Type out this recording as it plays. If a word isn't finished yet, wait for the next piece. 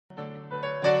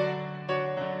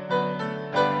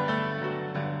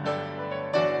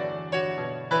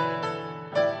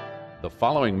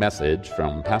following message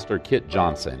from Pastor Kit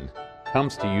Johnson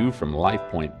comes to you from Life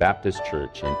Point Baptist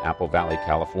Church in Apple Valley,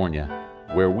 California,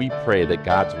 where we pray that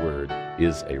God's Word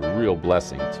is a real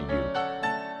blessing to you.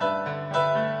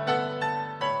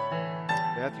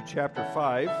 Matthew chapter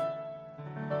 5.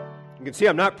 You can see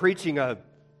I'm not preaching a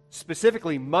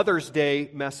specifically Mother's Day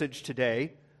message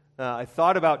today. I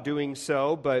thought about doing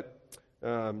so, but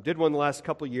did one the last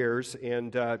couple years,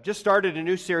 and just started a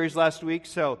new series last week,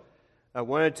 so I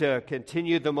wanted to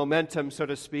continue the momentum, so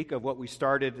to speak, of what we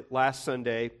started last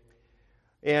Sunday.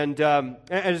 And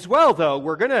as well, though,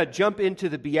 we're going to jump into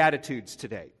the Beatitudes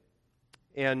today.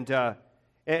 And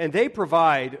they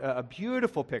provide a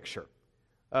beautiful picture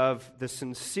of the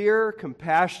sincere,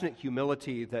 compassionate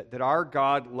humility that our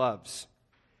God loves.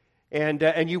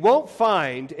 And you won't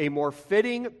find a more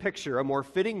fitting picture, a more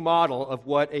fitting model of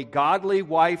what a godly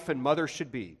wife and mother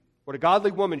should be, what a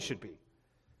godly woman should be,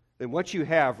 than what you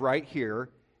have right here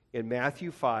in Matthew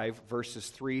 5, verses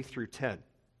 3 through 10.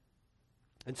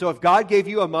 And so if God gave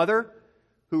you a mother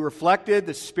who reflected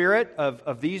the spirit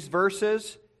of these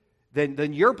verses,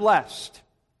 then you're blessed.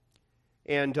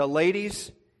 And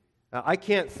ladies, I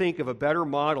can't think of a better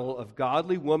model of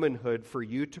godly womanhood for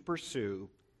you to pursue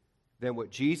than what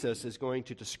Jesus is going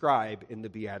to describe in the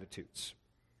Beatitudes.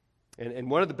 And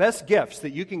one of the best gifts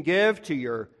that you can give to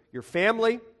your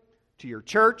family, to your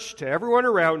church, to everyone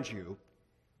around you,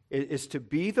 is to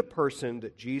be the person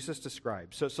that Jesus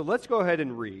describes. So let's go ahead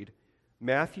and read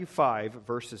Matthew 5,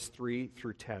 verses 3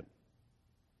 through 10.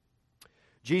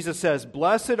 Jesus says,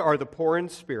 "Blessed are the poor in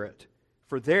spirit,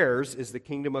 for theirs is the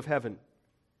kingdom of heaven.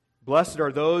 Blessed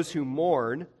are those who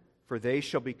mourn, for they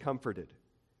shall be comforted.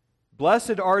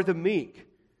 Blessed are the meek,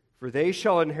 for they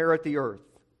shall inherit the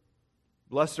earth.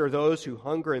 Blessed are those who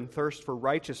hunger and thirst for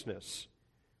righteousness,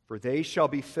 for they shall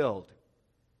be filled.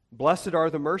 Blessed are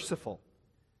the merciful,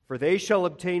 for they shall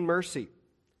obtain mercy.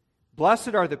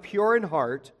 Blessed are the pure in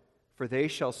heart, for they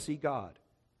shall see God.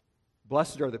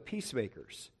 Blessed are the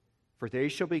peacemakers, for they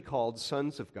shall be called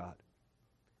sons of God.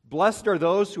 Blessed are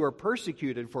those who are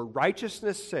persecuted for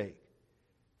righteousness' sake,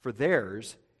 for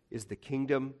theirs is the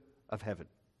kingdom of heaven."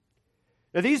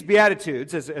 Now, these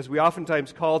Beatitudes, as we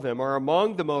oftentimes call them, are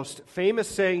among the most famous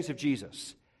sayings of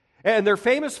Jesus. And they're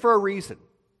famous for a reason.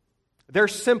 They're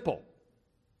simple.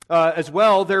 As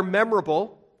well, they're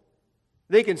memorable.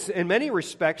 In many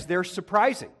respects, they're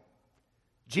surprising.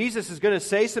 Jesus is going to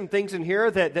say some things in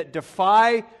here that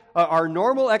defy our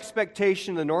normal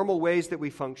expectation, the normal ways that we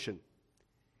function.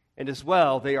 And as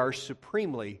well, they are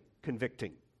supremely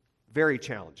convicting, very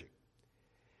challenging.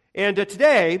 And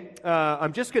today,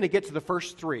 I'm just going to get to the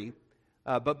first three.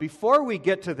 But before we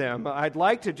get to them, I'd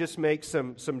like to just make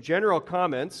some general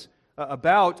comments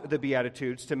about the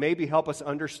Beatitudes to maybe help us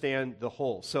understand the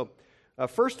whole. So,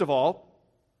 first of all,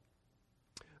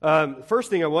 first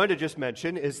thing I wanted to just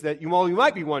mention is that you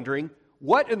might be wondering,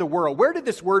 what in the world, where did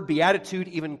this word beatitude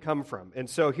even come from? And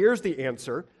so here's the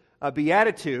answer.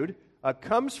 Beatitude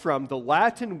comes from the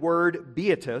Latin word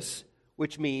beatus,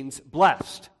 which means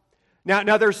blessed.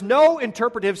 Now there's no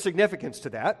interpretive significance to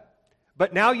that,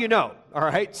 but now you know, all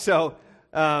right? So,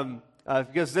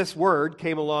 because this word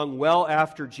came along well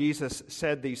after Jesus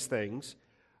said these things.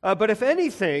 But if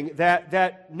anything,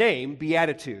 that name,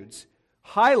 Beatitudes,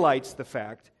 highlights the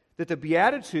fact that the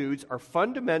Beatitudes are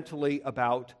fundamentally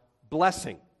about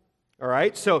blessing. All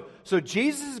right? So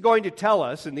Jesus is going to tell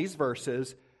us in these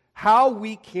verses how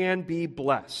we can be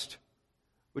blessed,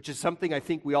 which is something I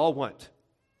think we all want.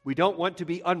 We don't want to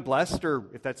be unblessed, or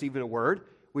if that's even a word.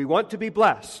 We want to be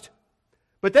blessed.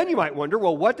 But then you might wonder,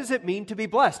 well, what does it mean to be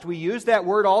blessed? We use that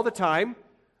word all the time,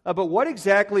 but what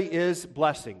exactly is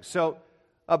blessing? So,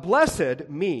 blessed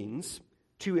means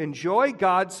to enjoy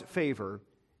God's favor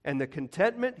and the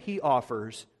contentment He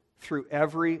offers through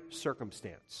every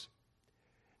circumstance.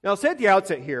 Now, I'll say at the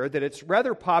outset here that it's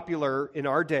rather popular in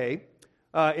our day,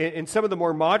 in some of the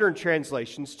more modern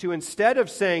translations, to instead of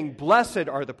saying, "Blessed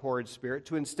are the poor in spirit,"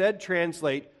 to instead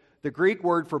translate the Greek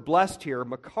word for blessed here,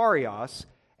 makarios,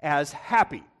 as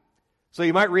happy. So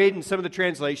you might read in some of the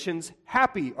translations,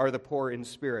 "Happy are the poor in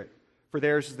spirit, for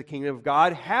theirs is the kingdom of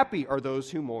God. Happy are those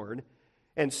who mourn,"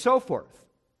 and so forth.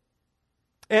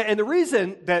 And the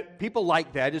reason that people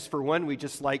like that is, for one, we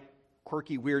just like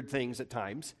quirky, weird things at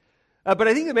times. But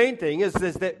I think the main thing is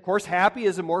that, of course, happy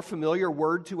is a more familiar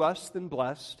word to us than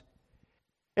blessed.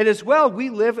 And as well,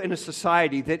 we live in a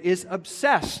society that is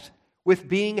obsessed with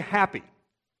being happy.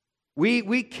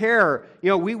 We care.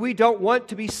 We don't want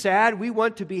to be sad. We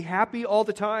want to be happy all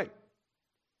the time.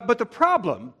 But the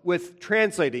problem with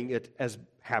translating it as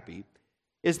happy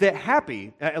is that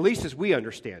happy, at least as we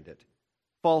understand it,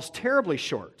 falls terribly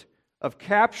short of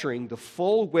capturing the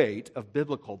full weight of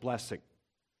biblical blessing.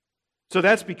 So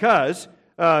that's because,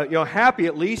 happy,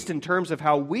 at least in terms of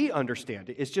how we understand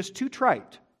it, is just too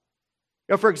trite.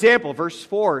 For example, verse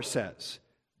 4 says,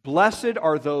 "Blessed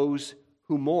are those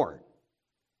who mourn."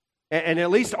 And at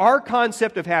least our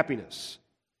concept of happiness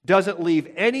doesn't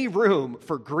leave any room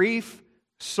for grief,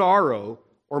 sorrow,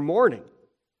 or mourning.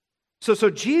 So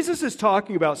Jesus is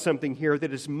talking about something here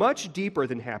that is much deeper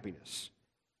than happiness.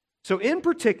 So in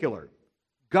particular,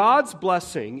 God's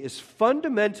blessing is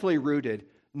fundamentally rooted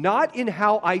not in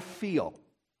how I feel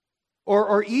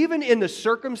or even in the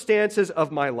circumstances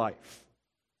of my life.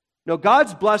 No,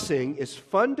 God's blessing is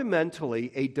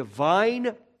fundamentally a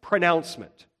divine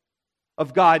pronouncement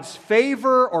of God's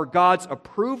favor or God's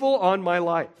approval on my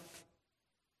life.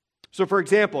 So, for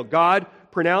example, God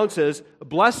pronounces a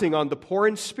blessing on the poor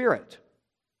in spirit.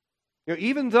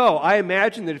 Even though I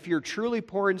imagine that if you're truly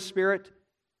poor in spirit,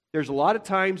 there's a lot of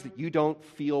times that you don't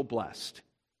feel blessed.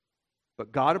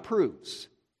 But God approves,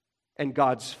 and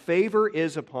God's favor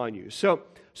is upon you. So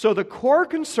the core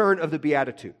concern of the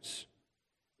Beatitudes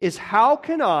is, how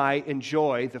can I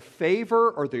enjoy the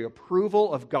favor or the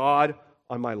approval of God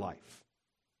on my life?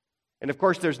 And of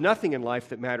course, there's nothing in life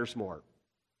that matters more.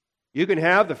 You can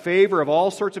have the favor of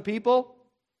all sorts of people,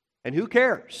 and who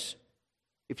cares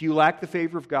if you lack the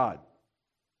favor of God?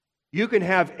 You can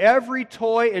have every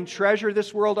toy and treasure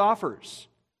this world offers,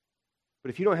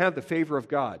 but if you don't have the favor of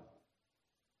God,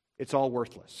 it's all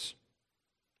worthless.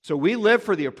 So we live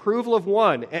for the approval of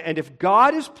one, and if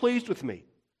God is pleased with me,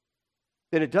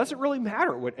 then it doesn't really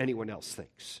matter what anyone else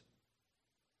thinks.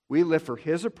 We live for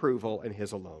His approval and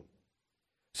His alone.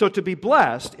 So to be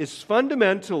blessed is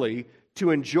fundamentally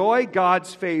to enjoy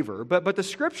God's favor, but the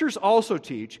Scriptures also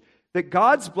teach that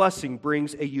God's blessing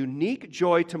brings a unique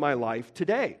joy to my life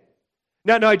today.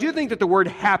 Now I do think that the word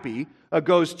happy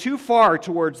goes too far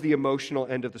towards the emotional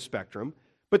end of the spectrum,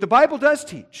 but the Bible does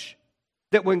teach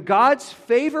that when God's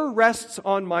favor rests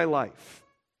on my life,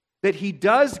 that He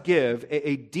does give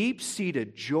a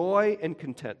deep-seated joy and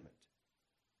contentment.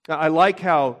 Now, I like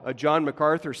how John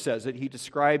MacArthur says it. He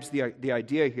describes the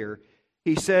idea here.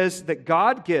 He says that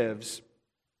God gives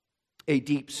a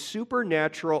deep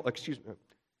supernatural,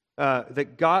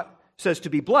 that God says to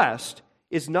be blessed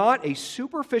is not a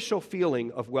superficial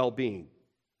feeling of well-being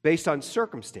based on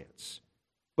circumstance,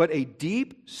 but a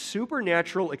deep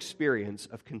supernatural experience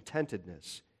of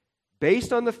contentedness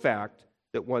based on the fact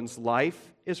that one's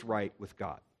life is right with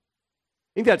God.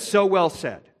 I think that's so well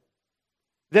said.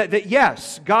 That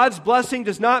yes, God's blessing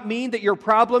does not mean that your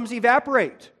problems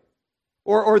evaporate,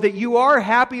 or that you are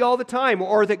happy all the time,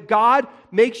 or that God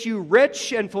makes you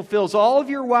rich and fulfills all of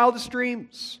your wildest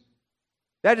dreams.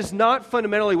 That is not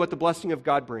fundamentally what the blessing of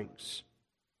God brings.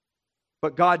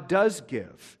 But God does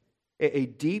give a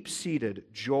deep-seated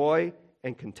joy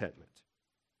and contentment.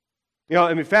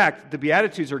 In fact, the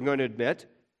Beatitudes are going to admit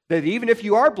that even if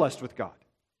you are blessed with God,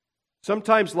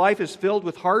 sometimes life is filled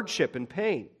with hardship and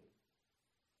pain.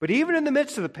 But even in the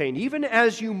midst of the pain, even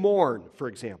as you mourn, for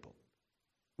example,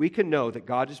 we can know that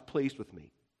God is pleased with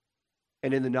me.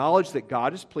 And in the knowledge that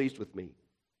God is pleased with me,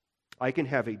 I can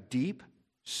have a deep,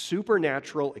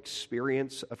 supernatural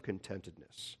experience of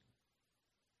contentedness.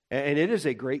 And it is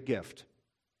a great gift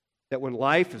that when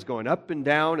life is going up and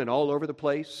down and all over the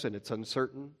place and it's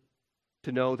uncertain,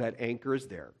 to know that anchor is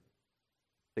there,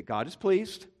 that God is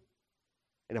pleased,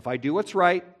 and if I do what's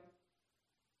right,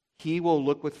 He will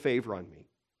look with favor on me,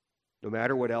 no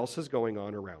matter what else is going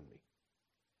on around me.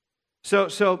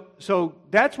 So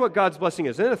that's what God's blessing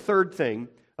is. And then a third thing,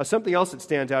 something else that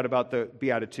stands out about the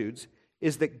Beatitudes,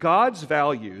 is that God's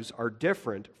values are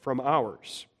different from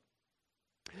ours.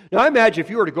 Now, I imagine if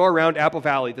you were to go around Apple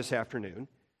Valley this afternoon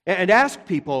and ask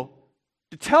people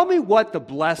to tell me what the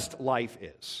blessed life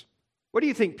is, what do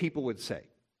you think people would say?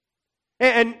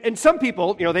 And some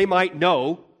people, they might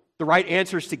know the right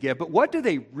answers to give, but what do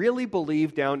they really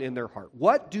believe down in their heart?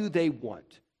 What do they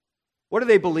want? What do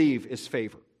they believe is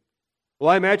favor? Well,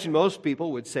 I imagine most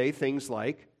people would say things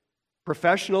like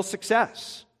professional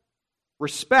success,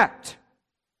 respect,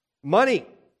 money,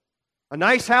 a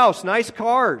nice house, nice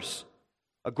cars,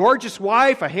 a gorgeous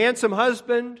wife, a handsome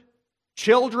husband,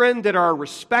 children that are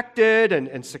respected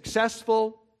and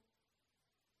successful.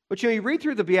 But you read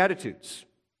through the Beatitudes,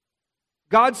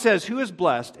 God says who is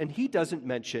blessed, and He doesn't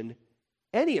mention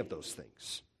any of those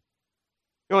things.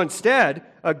 Instead,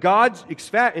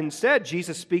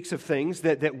 Jesus speaks of things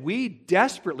that we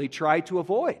desperately try to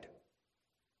avoid.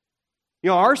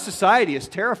 Our society is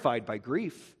terrified by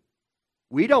grief.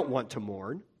 We don't want to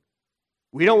mourn.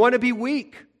 We don't want to be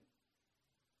weak.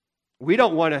 We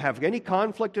don't want to have any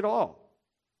conflict at all.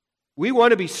 We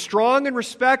want to be strong and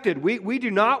respected. We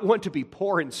do not want to be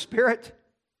poor in spirit,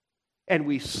 and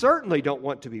we certainly don't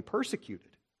want to be persecuted.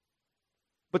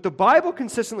 But the Bible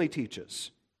consistently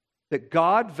teaches that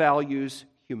God values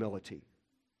humility,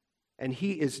 and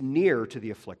He is near to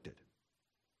the afflicted.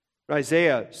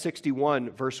 Isaiah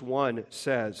 61, verse 1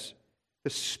 says,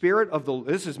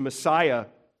 this is Messiah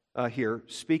here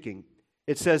speaking.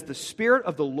 It says, "The Spirit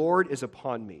of the Lord is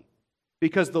upon me,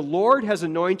 because the Lord has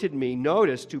anointed me,"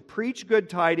 notice, "to preach good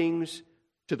tidings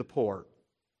to the poor.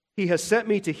 He has sent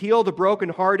me to heal the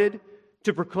brokenhearted,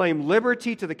 to proclaim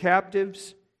liberty to the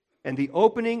captives, and the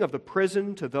opening of the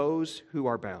prison to those who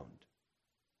are bound."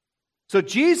 So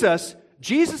Jesus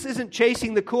isn't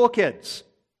chasing the cool kids.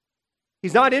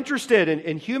 He's not interested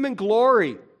in human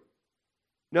glory.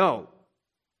 No,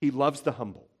 He loves the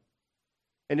humble.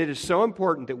 And it is so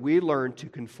important that we learn to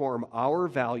conform our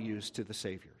values to the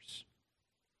Savior's.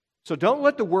 So don't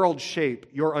let the world shape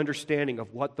your understanding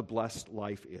of what the blessed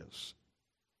life is.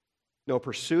 No,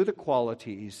 pursue the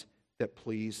qualities that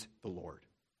please the Lord.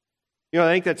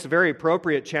 I think that's a very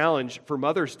appropriate challenge for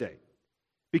Mother's Day,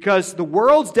 because the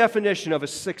world's definition of a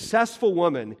successful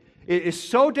woman is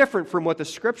so different from what the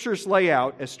Scriptures lay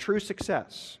out as true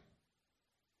success.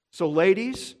 So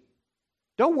ladies,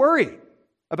 don't worry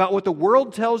about what the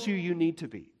world tells you need to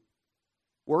be.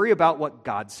 Worry about what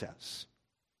God says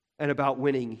and about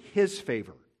winning His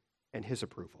favor and His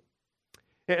approval.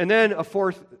 And then a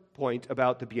fourth point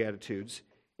about the Beatitudes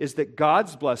is that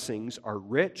God's blessings are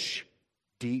rich,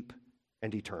 deep,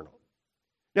 and eternal.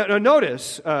 Now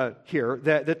notice here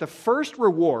that the first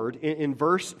reward in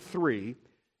verse 3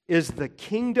 is the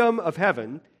kingdom of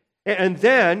heaven. And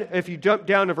then, if you jump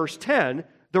down to verse 10,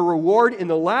 the reward in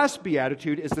the last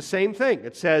beatitude is the same thing.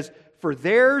 It says, "For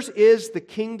theirs is the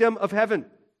kingdom of heaven."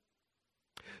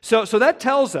 So that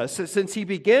tells us that since He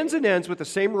begins and ends with the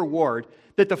same reward,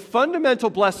 that the fundamental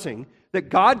blessing that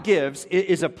God gives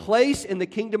is a place in the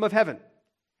kingdom of heaven.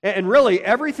 And really,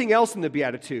 everything else in the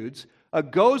Beatitudes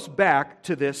goes back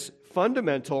to this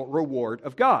fundamental reward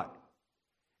of God.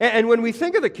 And when we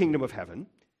think of the kingdom of heaven,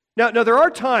 now there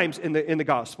are times in the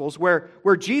Gospels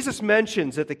where Jesus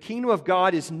mentions that the kingdom of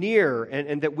God is near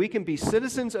and that we can be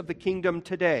citizens of the kingdom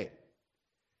today.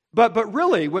 But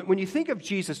really, when you think of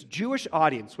Jesus' Jewish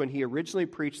audience when He originally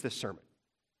preached this sermon,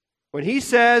 when He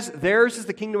says, "Theirs is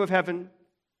the kingdom of heaven,"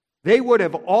 they would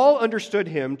have all understood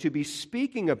Him to be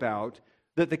speaking about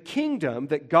the kingdom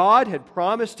that God had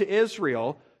promised to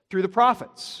Israel through the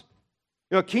prophets.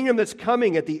 A kingdom that's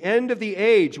coming at the end of the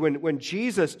age when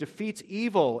Jesus defeats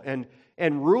evil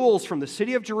and rules from the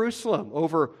city of Jerusalem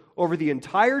over the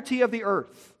entirety of the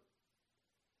earth.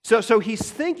 So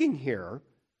He's thinking here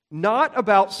not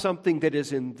about something that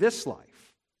is in this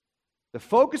life. The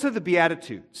focus of the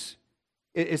Beatitudes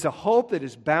is a hope that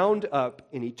is bound up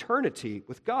in eternity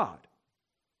with God.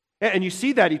 And you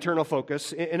see that eternal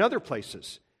focus in other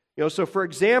places. So for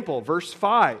example, verse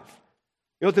 5,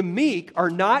 the meek are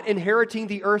not inheriting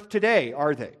the earth today,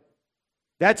 are they?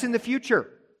 That's in the future.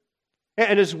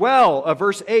 And as well,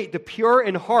 verse 8, the pure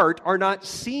in heart are not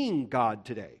seeing God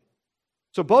today.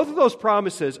 So both of those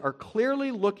promises are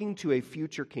clearly looking to a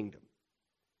future kingdom.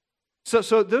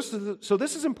 So this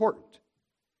is important.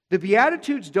 The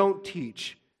Beatitudes don't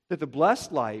teach that the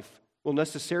blessed life will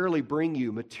necessarily bring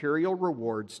you material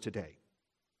rewards today.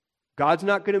 God's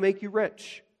not going to make you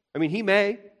rich. I mean, He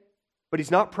may, but He's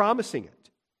not promising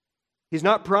it. He's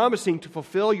not promising to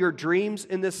fulfill your dreams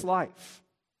in this life.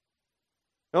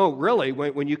 No, really,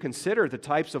 when you consider the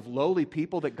types of lowly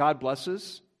people that God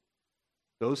blesses,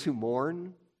 those who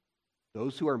mourn,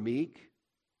 those who are meek,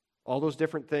 all those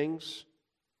different things,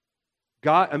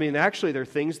 actually, they're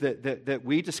things that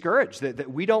we discourage, that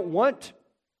we don't want.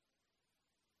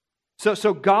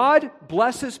 So God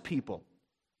blesses people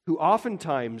who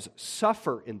oftentimes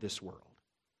suffer in this world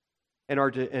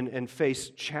and face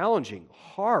challenging,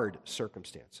 hard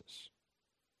circumstances.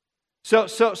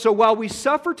 So while we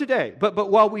suffer today, but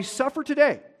while we suffer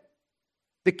today,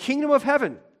 the kingdom of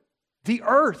heaven, the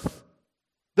earth,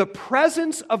 the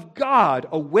presence of God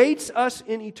awaits us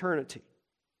in eternity.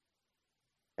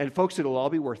 And folks, it'll all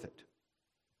be worth it.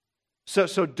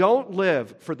 So don't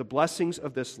live for the blessings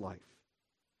of this life.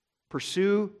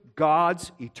 Pursue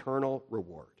God's eternal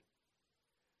reward.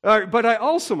 But I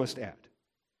also must add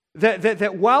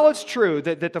that while it's true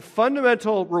that the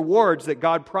fundamental rewards that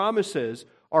God promises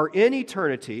are in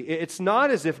eternity, it's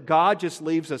not as if God just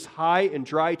leaves us high and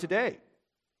dry today.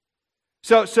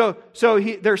 So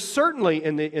there's certainly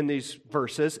in these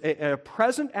verses a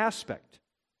present aspect.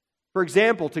 For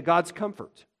example, to God's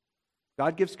comfort.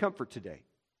 God gives comfort today.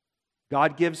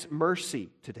 God gives mercy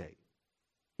today.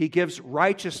 He gives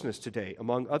righteousness today,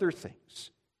 among other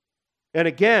things. And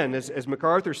again, as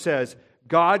MacArthur says,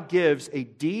 God gives a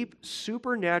deep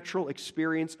supernatural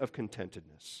experience of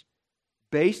contentedness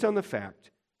based on the fact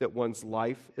that one's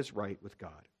life is right with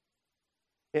God.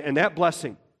 And that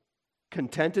blessing,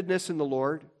 contentedness in the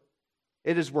Lord,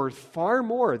 it is worth far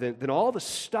more than all the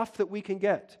stuff that we can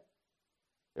get.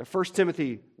 1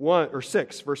 Timothy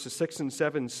 6, verses 6 and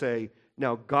 7 say,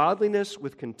 "Now godliness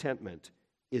with contentment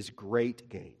is great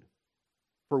gain.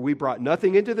 For we brought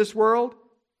nothing into this world,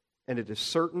 and it is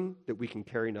certain that we can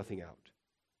carry nothing out."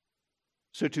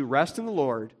 So to rest in the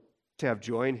Lord, to have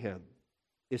joy in Him,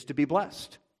 is to be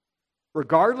blessed,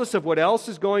 regardless of what else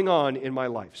is going on in my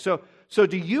life. So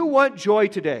do you want joy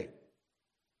today?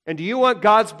 And do you want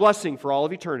God's blessing for all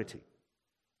of eternity?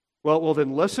 Well,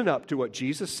 then listen up to what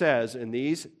Jesus says in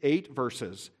these 8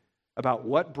 verses about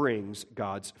what brings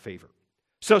God's favor.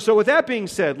 So with that being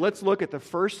said, let's look at the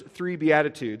first 3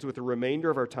 Beatitudes with the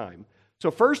remainder of our time. So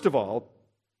first of all,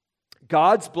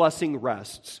 God's blessing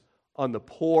rests on the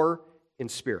poor in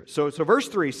spirit. So verse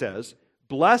 3 says,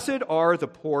 "Blessed are the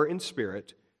poor in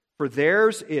spirit, for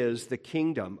theirs is the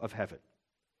kingdom of heaven."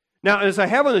 Now, as I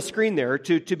have on the screen there,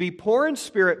 to be poor in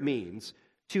spirit means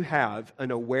to have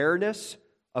an awareness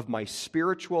of my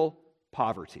spiritual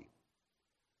poverty.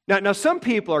 Now some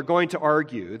people are going to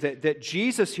argue that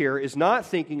Jesus here is not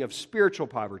thinking of spiritual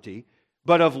poverty,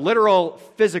 but of literal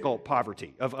physical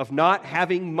poverty, of not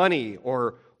having money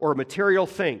or material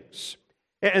things.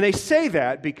 And they say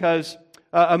that because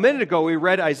a minute ago we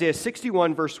read Isaiah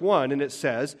 61, verse 1, and it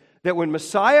says that when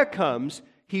Messiah comes,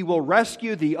 He will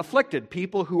rescue the afflicted,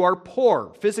 people who are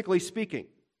poor, physically speaking.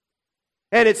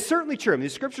 And it's certainly true, the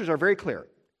Scriptures are very clear,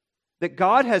 that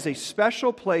God has a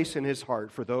special place in His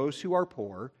heart for those who are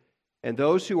poor and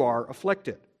those who are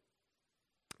afflicted.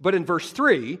 But in verse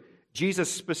 3,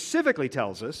 Jesus specifically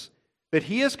tells us that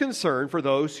He is concerned for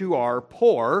those who are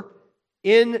poor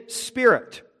in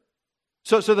spirit.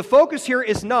 So the focus here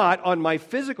is not on my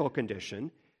physical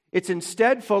condition. It's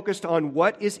instead focused on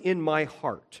what is in my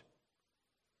heart.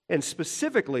 And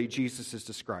specifically, Jesus is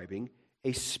describing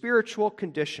a spiritual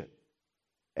condition.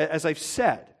 As I've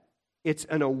said, it's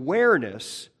an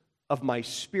awareness of my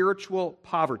spiritual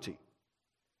poverty.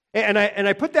 And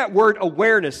I put that word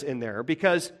awareness in there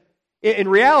because in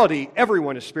reality,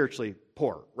 everyone is spiritually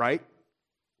poor, right?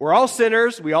 We're all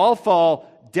sinners. We all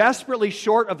fall desperately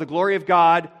short of the glory of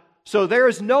God. So there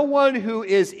is no one who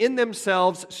is in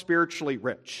themselves spiritually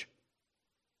rich.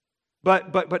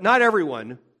 But not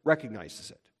everyone recognizes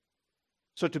it.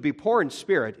 So to be poor in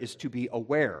spirit is to be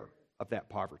aware of that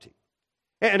poverty.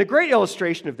 And a great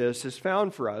illustration of this is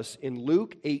found for us in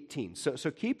Luke 18.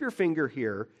 So keep your finger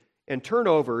here and turn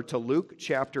over to Luke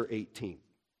chapter 18.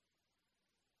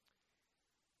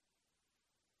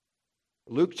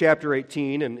 Luke chapter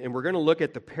 18, and we're going to look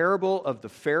at the parable of the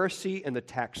Pharisee and the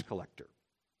tax collector.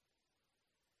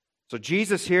 So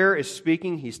Jesus here is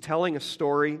speaking, He's telling a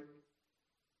story.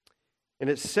 And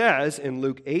it says in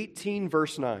Luke 18,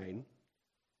 verse 9,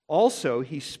 "Also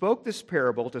He spoke this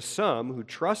parable to some who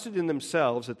trusted in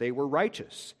themselves that they were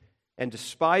righteous and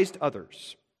despised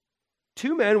others.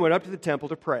 2 men went up to the temple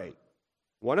to pray,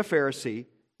 one a Pharisee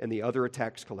and the other a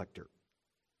tax collector.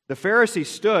 The Pharisee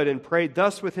stood and prayed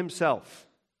thus with himself,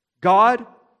 'God,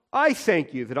 I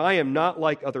thank you that I am not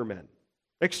like other men,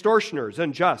 extortioners,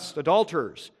 unjust,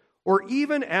 adulterers, or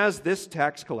even as this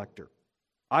tax collector.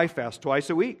 I fast twice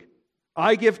a week.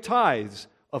 I give tithes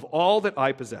of all that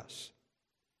I possess.'"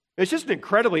 It's just an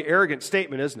incredibly arrogant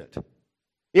statement, isn't it?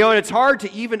 And it's hard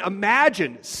to even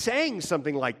imagine saying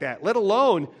something like that, let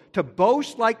alone to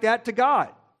boast like that to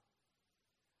God.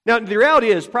 Now, the reality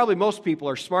is, probably most people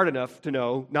are smart enough to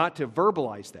know not to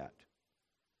verbalize that.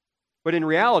 But in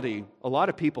reality, a lot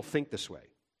of people think this way.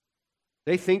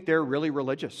 They think they're really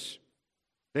religious.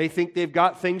 They think they've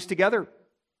got things together.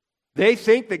 They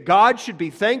think that God should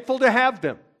be thankful to have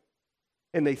them.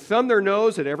 And they thumb their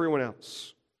nose at everyone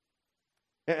else.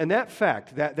 And that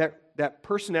fact, that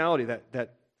personality,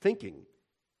 that thinking,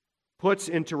 puts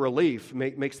into relief,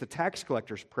 makes the tax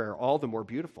collector's prayer all the more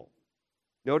beautiful.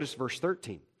 Notice verse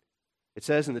 13. It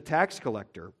says, "And the tax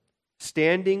collector,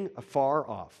 standing afar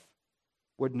off,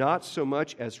 would not so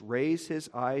much as raise his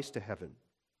eyes to heaven,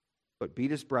 but beat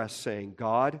his breast, saying,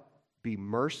 'God, be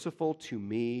merciful to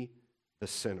me, the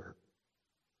sinner.'"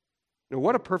 Now,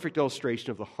 what a perfect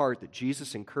illustration of the heart that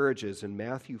Jesus encourages in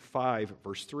Matthew 5,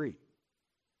 verse 3.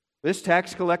 This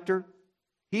tax collector,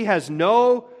 he has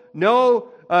no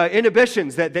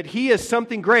inhibitions that he is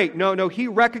something great. No, he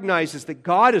recognizes that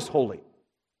God is holy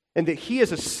and that he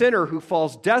is a sinner who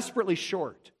falls desperately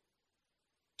short.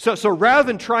 So rather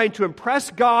than trying to impress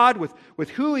God with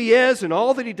who He is and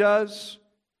all that He does,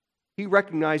 he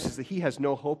recognizes that he has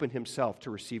no hope in himself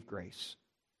to receive grace.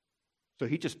 So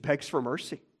he just begs for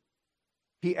mercy.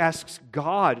 He asks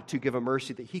God to give a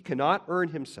mercy that he cannot earn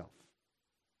himself.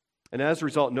 And as a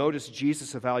result, notice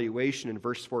Jesus' evaluation in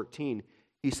verse 14.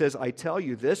 He says, I tell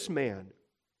you, this man,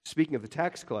 speaking of the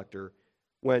tax collector,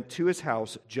 went to his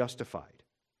house justified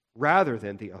rather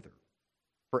than the other.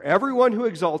 For everyone who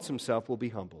exalts himself will be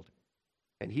humbled,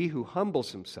 and he who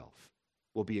humbles himself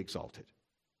will be exalted.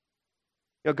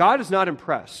 Now, God is not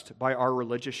impressed by our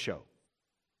religious show,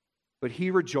 but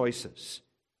he rejoices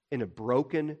in a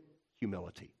broken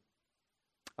humility.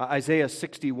 Isaiah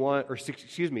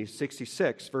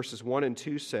 66, verses 1 and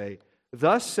 2 say,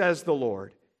 Thus says the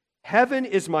Lord, Heaven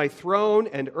is my throne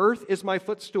and earth is my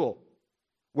footstool.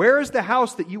 Where is the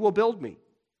house that you will build me?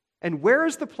 And where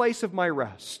is the place of my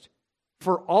rest?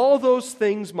 For all those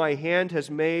things my hand has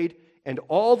made, and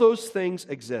all those things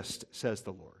exist, says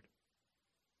the Lord.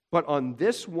 But on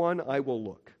this one I will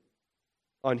look,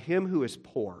 on him who is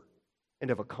poor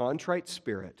and of a contrite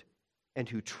spirit, and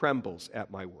who trembles at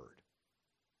my word.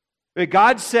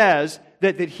 God says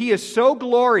that he is so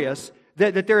glorious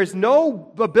that there is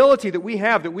no ability that we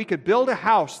have that we could build a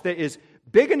house that is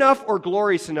big enough or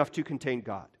glorious enough to contain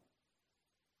God.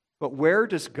 But where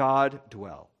does God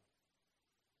dwell?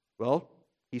 Well,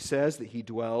 he says that he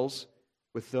dwells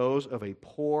with those of a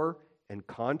poor and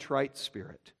contrite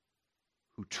spirit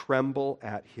who tremble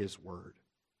at his word.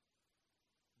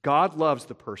 God loves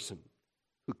the person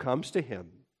who comes to him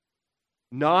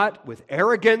not with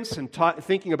arrogance and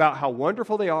thinking about how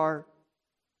wonderful they are,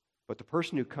 but the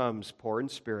person who comes poor in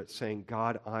spirit saying,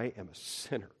 God, I am a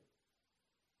sinner.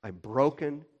 I'm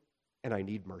broken and I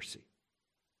need mercy.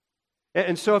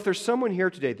 And so if there's someone here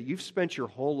today that you've spent your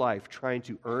whole life trying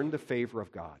to earn the favor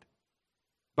of God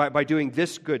by doing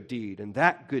this good deed and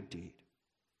that good deed,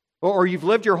 or you've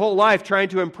lived your whole life trying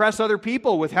to impress other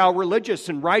people with how religious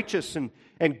and righteous and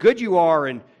good you are,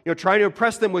 and trying to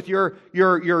impress them with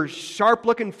your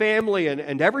sharp-looking family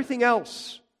and everything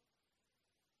else,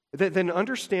 then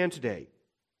understand today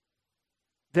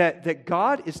that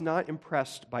God is not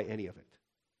impressed by any of it.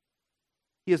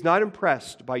 He is not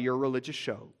impressed by your religious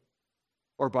show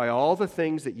or by all the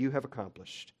things that you have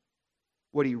accomplished.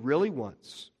 What he really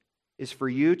wants is for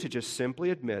you to just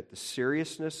simply admit the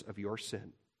seriousness of your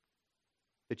sin,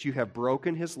 that you have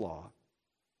broken his law,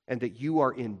 and that you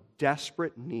are in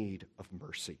desperate need of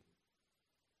mercy.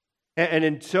 And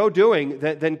in so doing,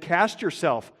 then cast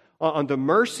yourself on the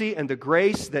mercy and the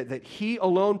grace that he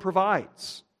alone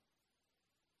provides.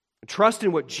 Trust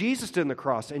in what Jesus did on the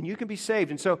cross, and you can be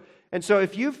saved. And so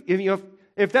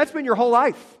if that's been your whole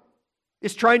life,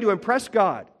 is trying to impress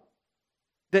God,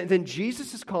 then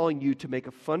Jesus is calling you to make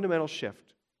a fundamental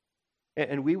shift.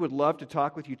 And we would love to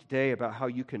talk with you today about how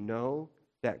you can know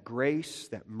that grace,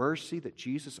 that mercy that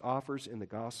Jesus offers in the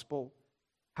gospel,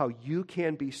 how you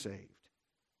can be saved.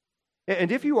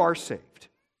 And if you are saved,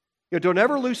 don't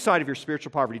ever lose sight of your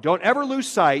spiritual poverty. Don't ever lose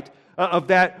sight of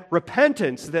that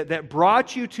repentance that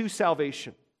brought you to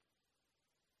salvation.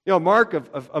 A mark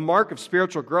of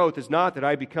spiritual growth is not that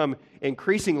I become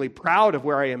increasingly proud of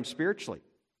where I am spiritually.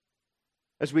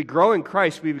 As we grow in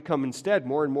Christ, we become instead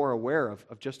more and more aware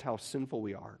of just how sinful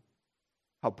we are,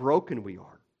 how broken we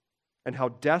are, and how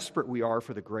desperate we are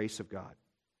for the grace of God.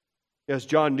 As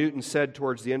John Newton said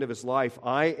towards the end of his life,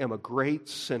 I am a great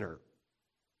sinner,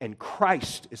 and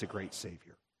Christ is a great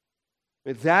Savior.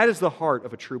 That is the heart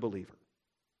of a true believer.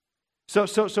 So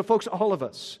folks, all of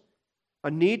us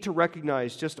need to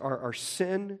recognize just our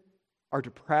sin, our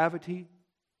depravity.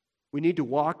 We need to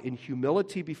walk in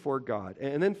humility before God.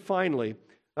 And then finally,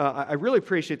 I really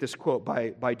appreciate this quote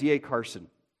by D.A. Carson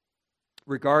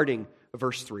regarding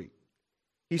verse 3.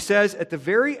 He says, at the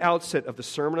very outset of the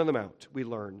Sermon on the Mount, we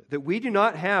learn that we do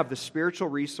not have the spiritual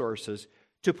resources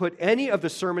to put any of the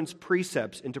sermon's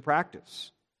precepts into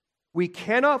practice. We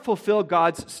cannot fulfill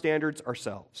God's standards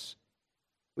ourselves.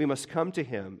 We must come to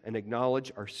him and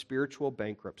acknowledge our spiritual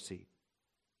bankruptcy,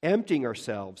 emptying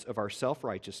ourselves of our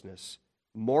self-righteousness,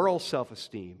 moral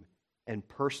self-esteem, and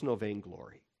personal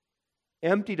vainglory.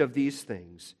 Emptied of these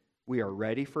things, we are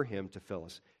ready for him to fill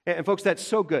us. And folks, that's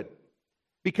so good.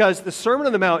 Because the Sermon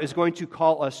on the Mount is going to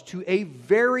call us to a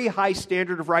very high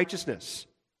standard of righteousness.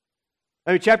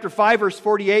 I mean, chapter 5, verse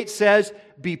 48 says,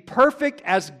 be perfect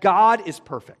as God is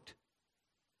perfect.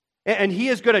 And he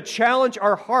is going to challenge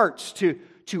our hearts to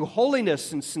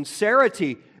holiness and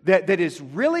sincerity that is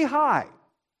really high.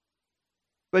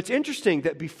 But it's interesting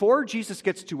that before Jesus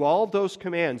gets to all those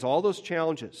commands, all those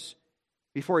challenges,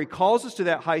 before he calls us to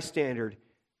that high standard,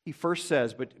 he first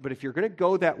says, but if you're going to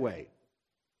go that way,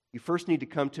 you first need to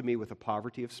come to me with a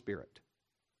poverty of spirit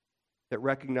that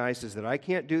recognizes that I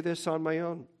can't do this on my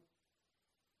own.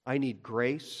 I need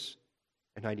grace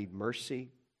and I need mercy,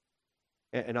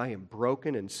 and I am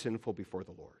broken and sinful before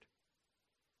the Lord.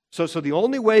 So the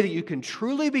only way that you can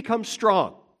truly become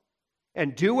strong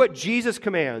and do what Jesus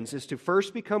commands is to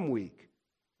first become weak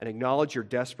and acknowledge your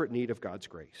desperate need of God's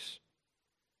grace.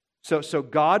 So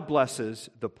God blesses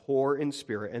the poor in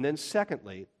spirit. And then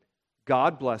secondly,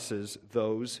 God blesses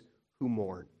those who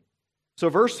mourn. So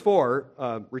verse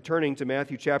 4, returning to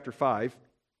Matthew chapter 5,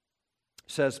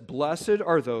 says, "Blessed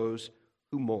are those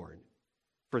who mourn,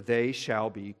 for they shall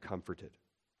be comforted."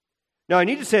 Now, I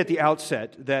need to say at the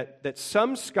outset that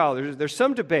some scholars, there's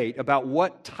some debate about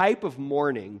what type of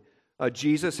mourning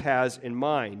Jesus has in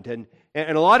mind. And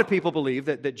a lot of people believe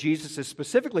that Jesus is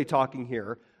specifically talking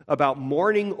here about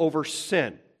mourning over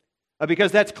sin,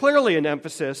 because that's clearly an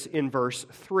emphasis in verse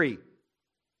 3.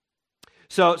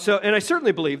 And I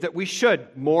certainly believe that we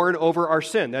should mourn over our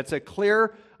sin. That's a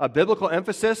clear biblical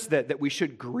emphasis that we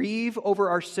should grieve over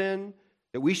our sin,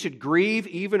 that we should grieve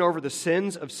even over the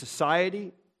sins of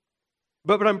society.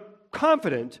 But I'm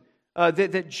confident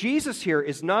that Jesus here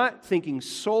is not thinking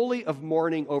solely of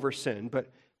mourning over sin,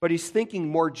 but he's thinking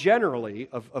more generally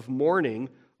of mourning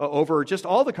over just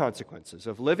all the consequences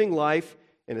of living life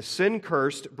in a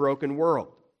sin-cursed, broken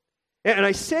world. And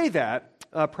I say that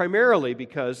primarily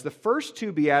because the first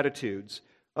two Beatitudes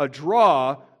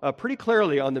draw pretty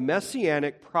clearly on the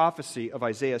messianic prophecy of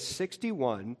Isaiah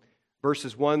 61,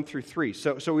 verses 1 through 3.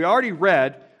 So we already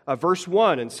read verse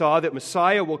 1 and saw that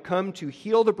Messiah will come to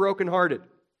heal the brokenhearted.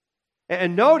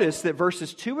 And notice that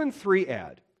verses 2 and 3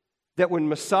 add that when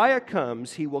Messiah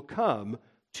comes, he will come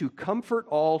to comfort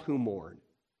all who mourn,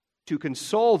 to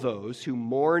console those who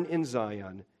mourn in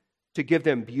Zion, to give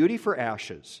them beauty for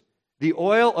ashes, the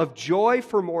oil of joy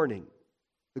for mourning,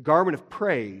 the garment of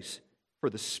praise for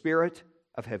the spirit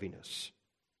of heaviness.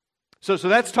 So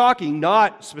that's talking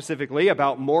not specifically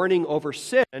about mourning over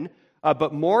sin,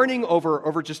 but mourning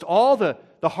over just all the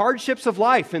hardships of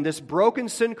life in this broken,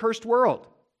 sin-cursed world.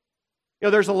 You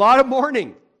know, there's a lot of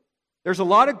mourning. There's a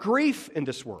lot of grief in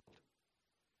this world.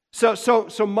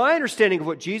 So my understanding of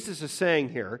what Jesus is saying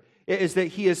here is that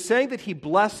he is saying that he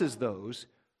blesses those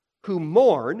who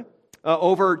mourn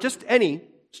over just any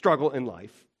struggle in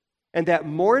life, and that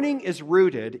mourning is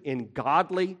rooted in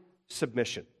godly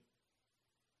submission.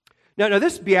 Now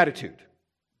this beatitude,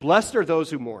 blessed are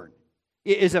those who mourn,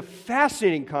 is a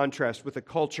fascinating contrast with the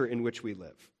culture in which we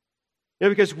live. You know,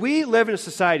 because we live in a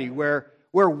society where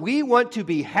we want to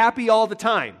be happy all the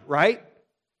time, right?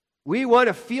 We want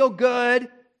to feel good.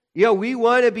 You know, we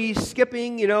want to be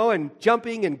skipping, and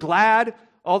jumping and glad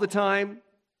all the time.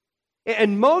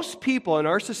 And most people in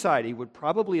our society would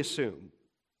probably assume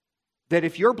that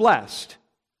if you're blessed,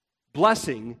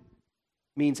 blessing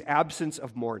means absence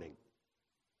of mourning.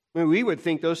 I mean, we would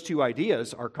think those two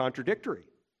ideas are contradictory.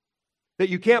 That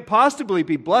you can't possibly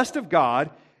be blessed of God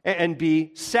and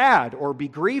be sad or be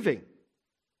grieving.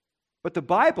 But the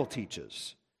Bible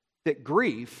teaches that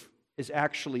grief is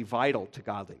actually vital to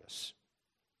godliness.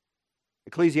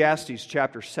 Ecclesiastes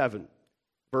chapter 7,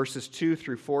 verses 2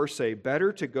 through 4 say,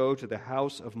 "Better to go to the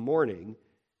house of mourning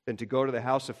than to go to the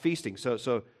house of feasting."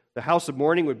 So the house of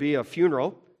mourning would be a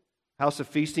funeral. House of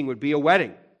feasting would be a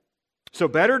wedding. So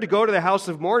better to go to the house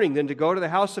of mourning than to go to the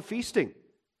house of feasting.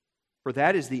 For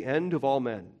that is the end of all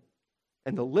men,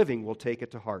 and the living will take it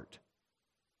to heart.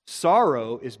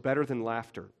 Sorrow is better than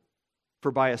laughter,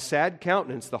 for by a sad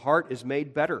countenance the heart is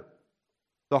made better.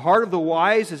 The heart of the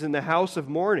wise is in the house of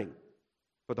mourning,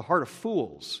 but the heart of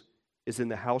fools is in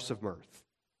the house of mirth.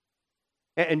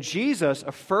 And Jesus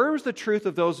affirms the truth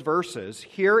of those verses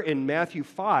here in Matthew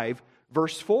 5,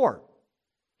 verse 4.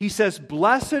 He says,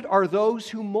 "Blessed are those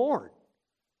who mourn."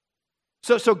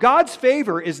 So God's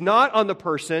favor is not on the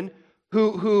person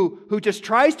who just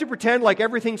tries to pretend like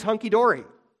everything's hunky-dory,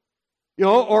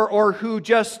 or who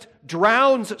just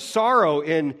drowns sorrow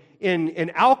in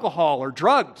alcohol or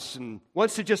drugs and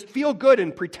wants to just feel good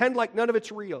and pretend like none of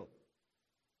it's real.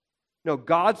 No,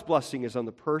 God's blessing is on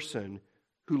the person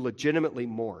who legitimately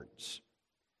mourns.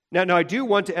 Now I do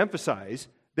want to emphasize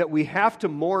that we have to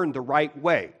mourn the right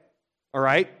way, all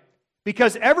right?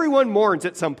 Because everyone mourns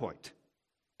at some point.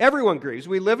 Everyone grieves.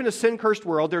 We live in a sin-cursed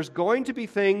world. There's going to be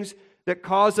things that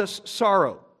cause us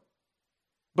sorrow.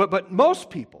 But most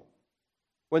people,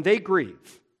 when they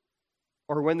grieve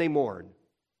or when they mourn,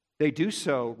 they do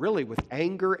so really with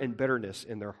anger and bitterness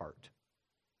in their heart.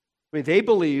 I mean, they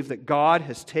believe that God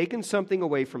has taken something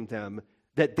away from them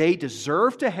that they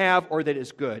deserve to have or that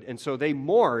is good. And so they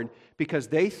mourn because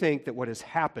they think that what has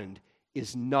happened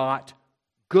is not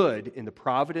good in the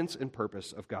providence and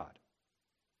purpose of God.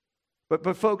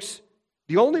 But folks,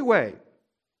 the only way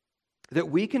that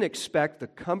we can expect the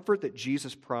comfort that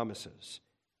Jesus promises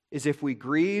is if we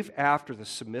grieve after the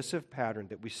submissive pattern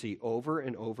that we see over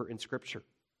and over in Scripture.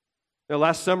 Now,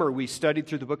 last summer we studied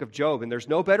through the book of Job, and there's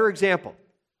no better example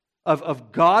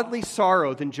of godly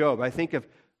sorrow than Job. I think of,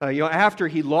 after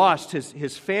he lost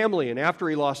his family and after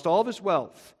he lost all of his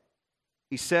wealth,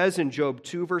 he says in Job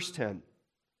 2, verse 10,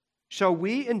 "Shall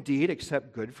we indeed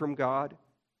accept good from God?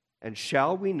 And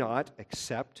shall we not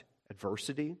accept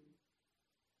adversity?"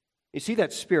 You see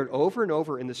that spirit over and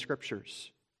over in the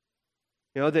Scriptures.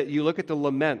 That you look at the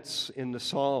laments in the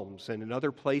Psalms and in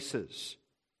other places.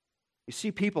 You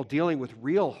see people dealing with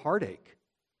real heartache,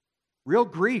 real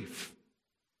grief.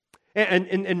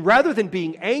 And rather than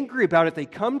being angry about it, they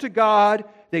come to God,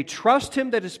 they trust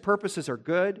Him that His purposes are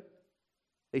good,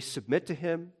 they submit to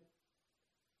Him.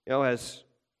 As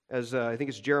I think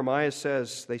it's Jeremiah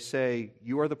says, they say,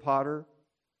 "You are the potter,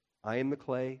 I am the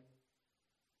clay."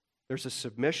 There's a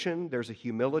submission, there's a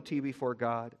humility before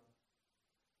God.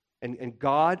 And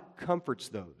God comforts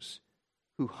those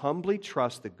who humbly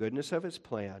trust the goodness of His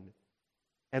plan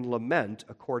and lament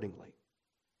accordingly.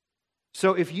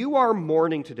 So if you are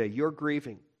mourning today, you're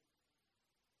grieving.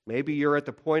 Maybe you're at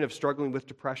the point of struggling with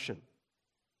depression.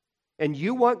 And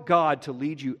you want God to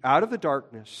lead you out of the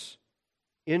darkness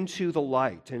into the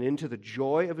light and into the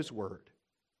joy of His Word.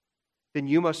 Then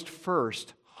you must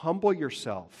first humble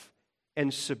yourself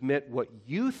and submit what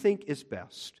you think is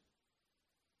best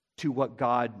to what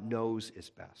God knows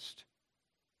is best.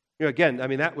 Again,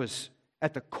 that was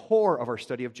at the core of our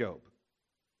study of Job.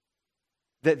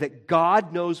 That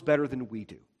God knows better than we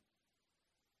do.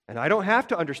 And I don't have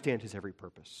to understand His every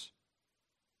purpose.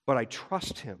 But I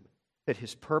trust Him that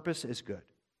His purpose is good.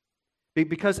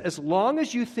 Because as long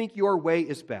as you think your way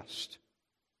is best,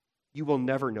 you will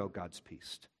never know God's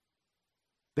peace.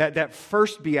 That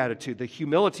first beatitude, the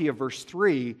humility of verse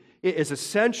 3, is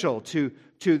essential to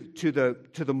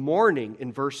the mourning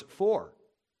in verse 4.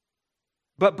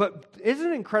 But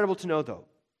isn't it incredible to know, though,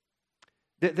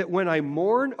 that when I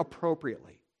mourn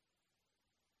appropriately,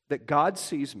 that God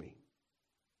sees me.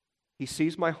 He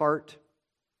sees my heart.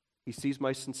 He sees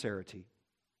my sincerity.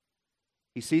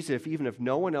 He sees it even if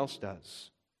no one else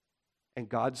does. And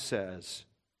God says,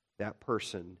 that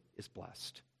person is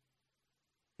blessed.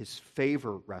 His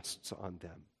favor rests on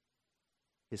them.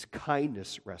 His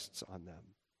kindness rests on them.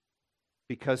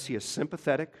 Because He is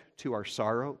sympathetic to our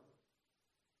sorrow,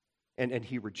 and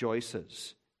He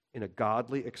rejoices in a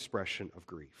godly expression of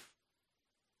grief.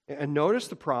 And notice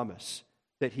the promise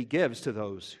that He gives to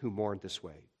those who mourn this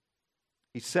way.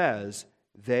 He says,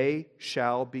 "They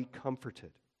shall be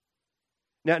comforted."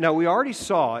 Now we already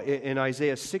saw in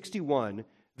Isaiah 61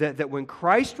 that when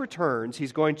Christ returns,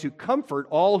 He's going to comfort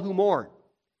all who mourn.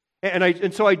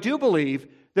 And so I do believe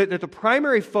that the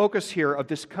primary focus here of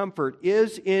this comfort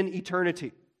is in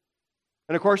eternity.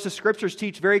 And of course, the Scriptures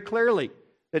teach very clearly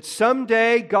that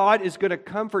someday God is going to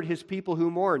comfort His people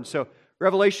who mourn. So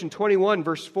Revelation 21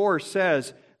 verse 4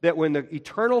 says that when the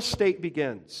eternal state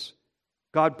begins,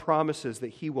 God promises that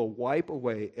He will wipe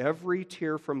away every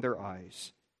tear from their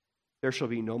eyes. There shall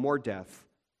be no more death,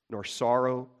 nor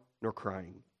sorrow, nor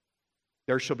crying.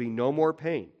 There shall be no more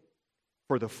pain,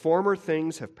 for the former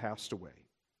things have passed away.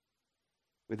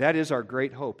 But that is our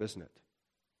great hope, isn't it?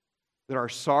 That our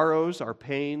sorrows, our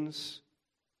pains,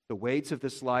 the weights of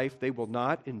this life, they will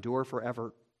not endure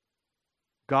forever.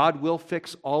 God will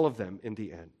fix all of them in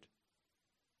the end.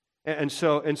 And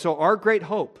so our great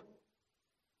hope,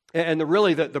 and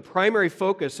the primary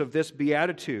focus of this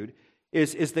beatitude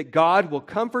is that God will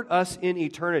comfort us in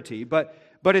eternity. But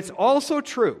it's also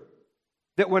true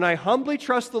that when I humbly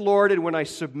trust the Lord and when I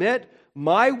submit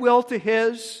my will to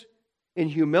His in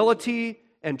humility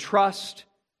and trust,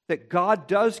 that God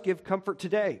does give comfort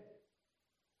today.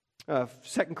 2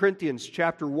 Corinthians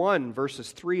chapter 1,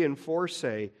 verses 3 and 4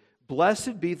 say,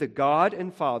 "Blessed be the God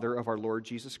and Father of our Lord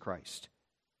Jesus Christ,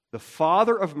 the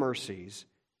Father of mercies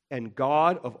and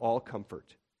God of all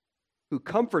comfort, who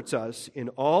comforts us in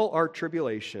all our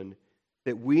tribulation,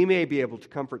 that we may be able to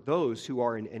comfort those who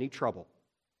are in any trouble,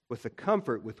 with the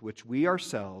comfort with which we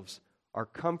ourselves are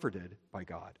comforted by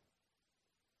God."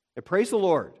 And praise the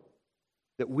Lord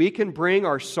that we can bring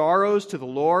our sorrows to the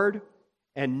Lord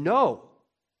and know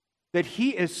that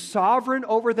He is sovereign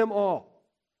over them all,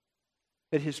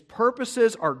 that His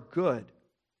purposes are good,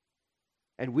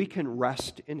 and we can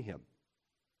rest in Him.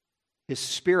 His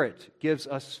Spirit gives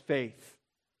us faith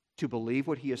to believe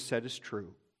what He has said is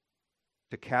true,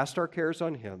 to cast our cares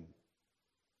on Him,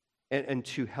 and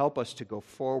to help us to go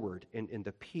forward in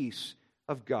the peace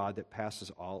of God that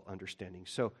passes all understanding.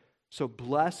 So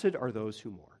blessed are those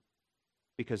who mourn,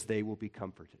 because they will be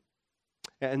comforted.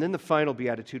 And then the final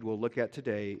beatitude we'll look at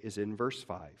today is in verse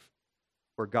 5,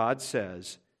 where God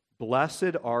says,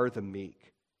 "Blessed are the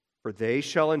meek, for they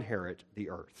shall inherit the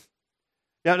earth."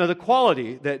 Now the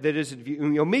quality that is,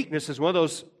 meekness is one of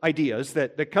those ideas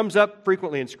that comes up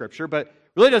frequently in Scripture, but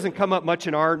really doesn't come up much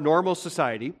in our normal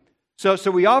society. So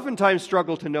we oftentimes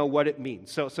struggle to know what it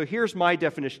means. So here's my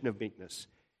definition of meekness.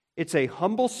 It's a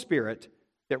humble spirit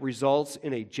that results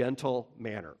in a gentle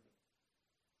manner.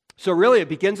 So really it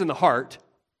begins in the heart,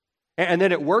 and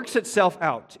then it works itself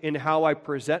out in how I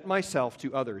present myself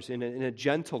to others in a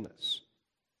gentleness.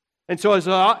 And so as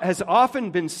has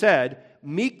often been said,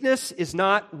 meekness is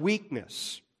not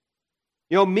weakness.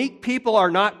 Meek people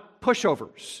are not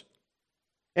pushovers.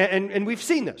 And we've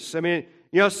seen this. I mean,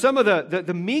 some of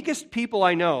the meekest people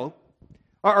I know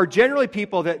are generally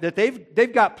people that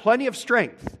they've got plenty of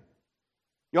strength.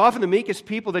 Often the meekest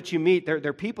people that you meet,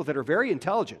 they're people that are very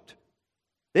intelligent.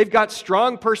 They've got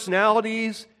strong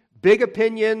personalities, big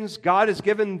opinions. God has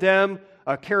given them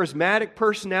charismatic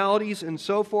personalities and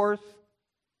so forth.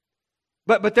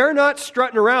 But they're not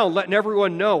strutting around letting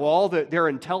everyone know all their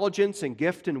intelligence and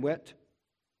gift and wit.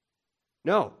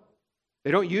 No.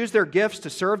 They don't use their gifts to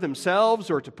serve themselves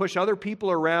or to push other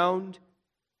people around.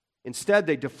 Instead,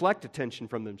 they deflect attention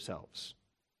from themselves.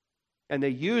 And they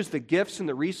use the gifts and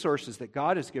the resources that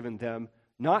God has given them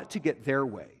not to get their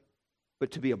way,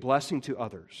 but to be a blessing to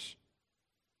others.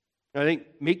 And I think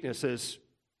meekness is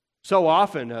so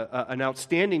often an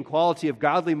outstanding quality of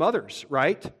godly mothers,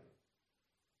 right?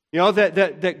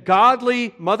 That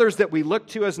godly mothers that we look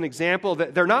to as an example,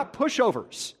 that they're not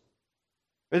pushovers.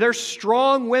 They're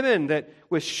strong women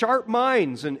with sharp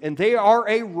minds, and they are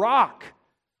a rock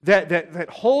that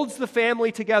holds the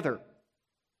family together.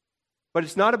 But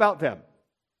it's not about them.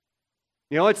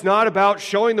 It's not about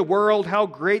showing the world how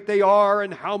great they are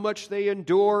and how much they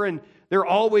endure, and they're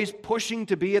always pushing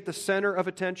to be at the center of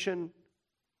attention.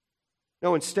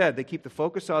 No, instead, they keep the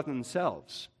focus on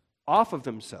themselves, off of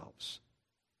themselves.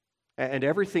 And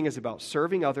everything is about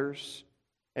serving others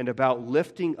and about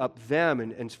lifting up them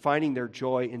and finding their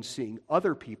joy in seeing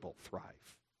other people thrive.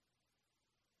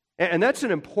 And that's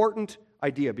an important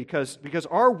idea because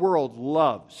our world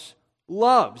loves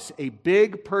a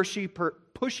big,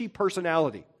 pushy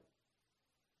personality.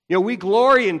 We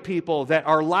glory in people that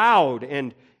are loud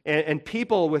and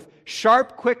people with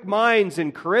sharp, quick minds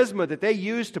and charisma that they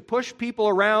use to push people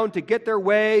around to get their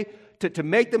way, to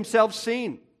make themselves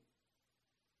seen.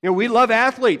 We love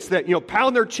athletes that,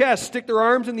 pound their chest, stick their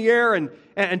arms in the air,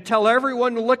 and tell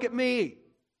everyone to look at me.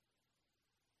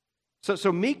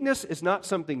 So meekness is not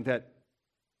something that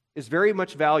is very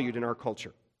much valued in our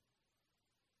culture.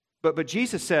 But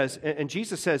Jesus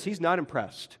says He's not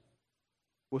impressed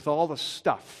with all the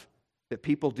stuff that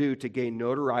people do to gain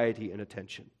notoriety and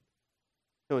attention.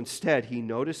 No, instead, He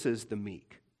notices the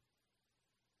meek.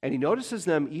 And He notices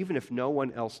them even if no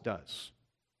one else does.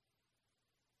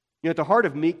 At the heart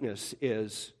of meekness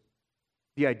is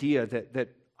the idea that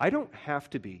I don't have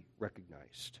to be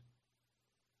recognized.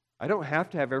 I don't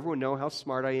have to have everyone know how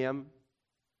smart I am,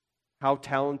 how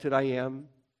talented I am.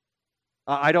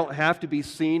 I don't have to be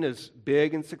seen as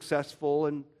big and successful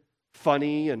and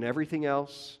funny and everything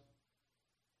else.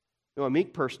 A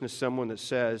meek person is someone that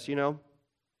says,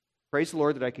 praise the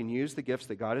Lord that I can use the gifts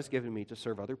that God has given me to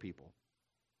serve other people.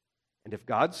 And if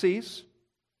God sees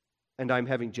and I'm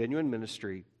having genuine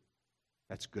ministry,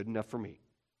 that's good enough for me.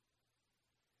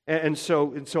 And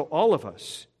so all of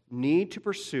us need to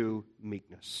pursue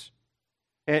meekness.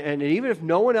 And even if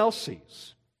no one else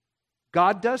sees,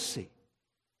 God does see.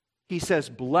 He says,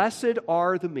 "Blessed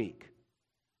are the meek."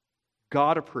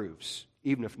 God approves,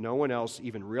 even if no one else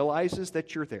even realizes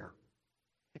that you're there.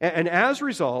 And as a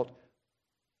result,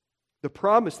 the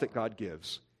promise that God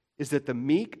gives is that the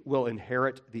meek will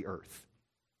inherit the earth.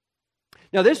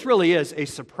 Now, this really is a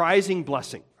surprising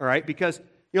blessing, all right? Because,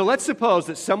 let's suppose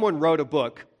that someone wrote a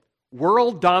book,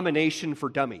 World Domination for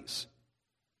Dummies.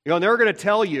 And they're going to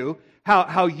tell you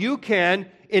how you can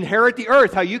inherit the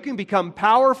earth, how you can become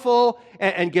powerful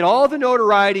and get all the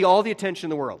notoriety, all the attention in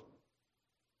the world.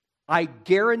 I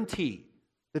guarantee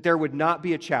that there would not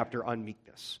be a chapter on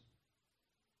meekness.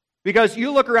 Because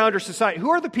you look around our society,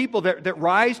 who are the people that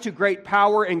rise to great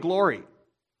power and glory?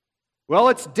 Well,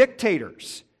 it's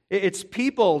dictators. It's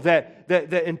people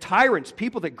and tyrants,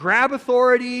 people that grab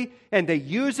authority and they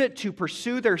use it to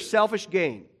pursue their selfish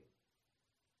gain.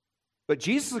 But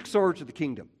Jesus looks forward to the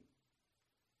kingdom.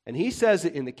 And He says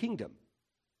that in the kingdom,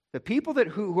 the people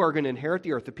who are going to inherit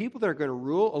the earth, the people that are going to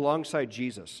rule alongside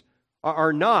Jesus,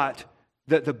 are not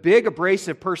the big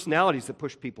abrasive personalities that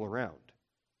push people around.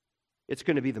 It's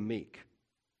going to be the meek.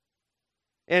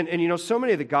 And you know, so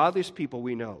many of the godliest people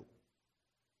we know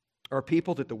are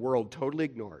people that the world totally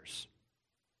ignores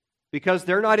because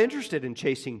they're not interested in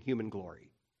chasing human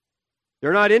glory.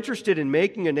 They're not interested in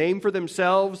making a name for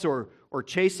themselves or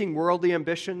chasing worldly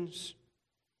ambitions.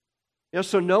 You know,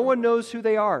 so no one knows who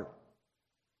they are.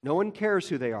 No one cares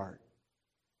who they are.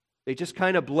 They just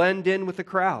kind of blend in with the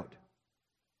crowd.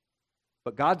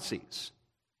 But God sees.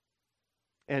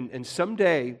 And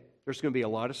someday there's going to be a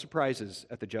lot of surprises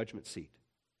at the judgment seat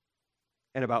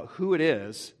and about who it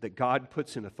is that God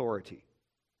puts in authority.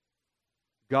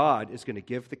 God is going to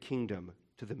give the kingdom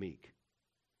to the meek.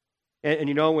 And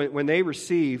you know, when they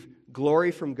receive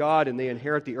glory from God and they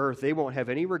inherit the earth, they won't have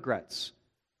any regrets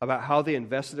about how they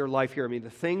invested their life here. I mean, the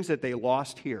things that they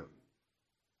lost here,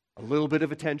 a little bit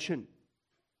of attention,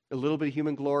 a little bit of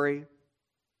human glory,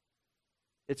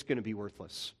 it's going to be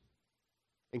worthless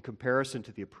in comparison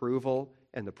to the approval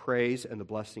and the praise and the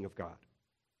blessing of God.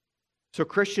 So,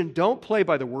 Christian, don't play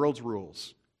by the world's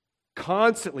rules,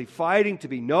 constantly fighting to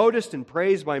be noticed and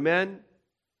praised by men.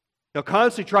 Now,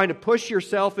 constantly trying to push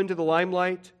yourself into the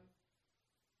limelight.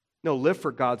 No, live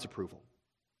for God's approval.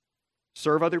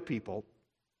 Serve other people,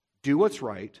 do what's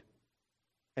right,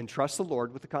 and trust the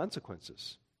Lord with the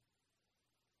consequences.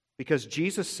 Because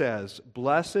Jesus says,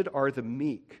 "Blessed are the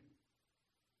meek,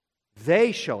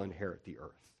 they shall inherit the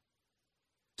earth."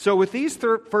 So with these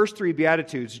first three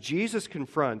Beatitudes, Jesus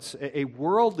confronts a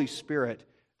worldly spirit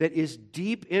that is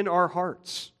deep in our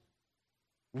hearts.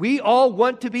 We all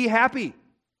want to be happy.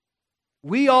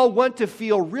 We all want to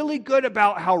feel really good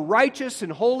about how righteous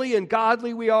and holy and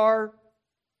godly we are.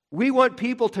 We want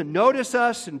people to notice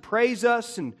us and praise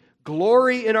us and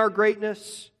glory in our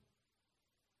greatness.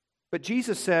 But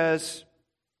Jesus says,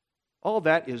 all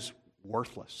that is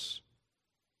worthless.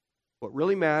 What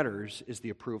really matters is the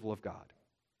approval of God.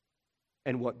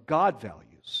 And what God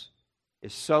values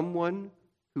is someone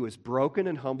who is broken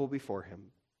and humble before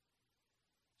Him,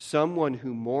 someone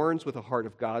who mourns with a heart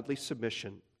of godly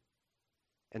submission,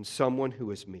 and someone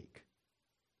who is meek.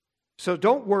 So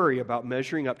don't worry about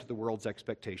measuring up to the world's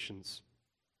expectations.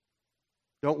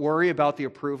 Don't worry about the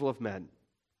approval of men.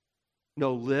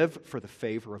 No, live for the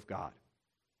favor of God.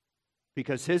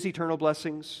 Because His eternal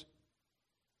blessings,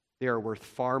 they are worth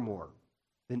far more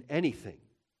than anything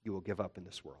you will give up in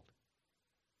this world.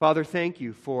 Father, thank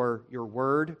You for Your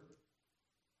word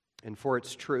and for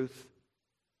its truth.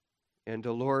 And,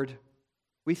 Lord,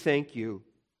 we thank You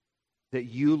that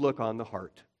You look on the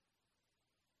heart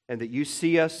and that You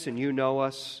see us and You know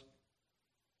us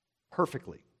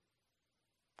perfectly.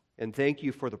 And thank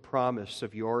You for the promise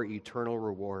of Your eternal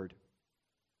reward.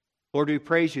 Lord, we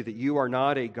praise You that You are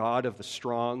not a God of the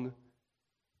strong.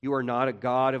 You are not a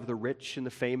God of the rich and the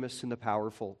famous and the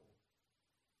powerful.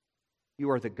 You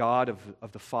are the God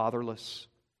of the fatherless.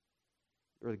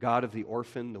 You are the God of the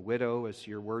orphan, the widow, as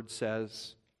Your word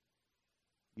says.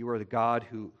 You are the God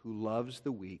who loves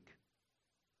the weak,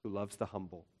 who loves the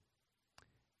humble.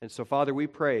 And so, Father, we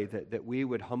pray that we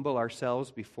would humble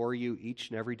ourselves before You each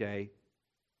and every day,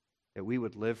 that we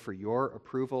would live for Your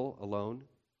approval alone.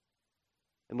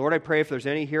 And Lord, I pray if there's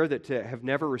any here that have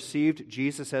never received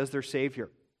Jesus as their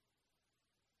Savior,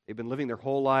 they've been living their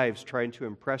whole lives trying to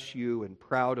impress You and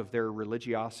proud of their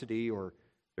religiosity or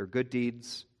their good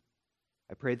deeds,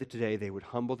 I pray that today they would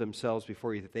humble themselves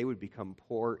before You, that they would become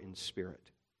poor in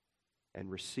spirit and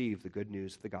receive the good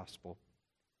news of the gospel.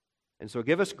 And so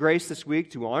give us grace this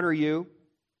week to honor You,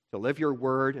 to live Your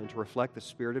word, and to reflect the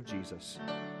Spirit of Jesus.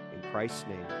 In Christ's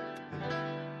name, amen.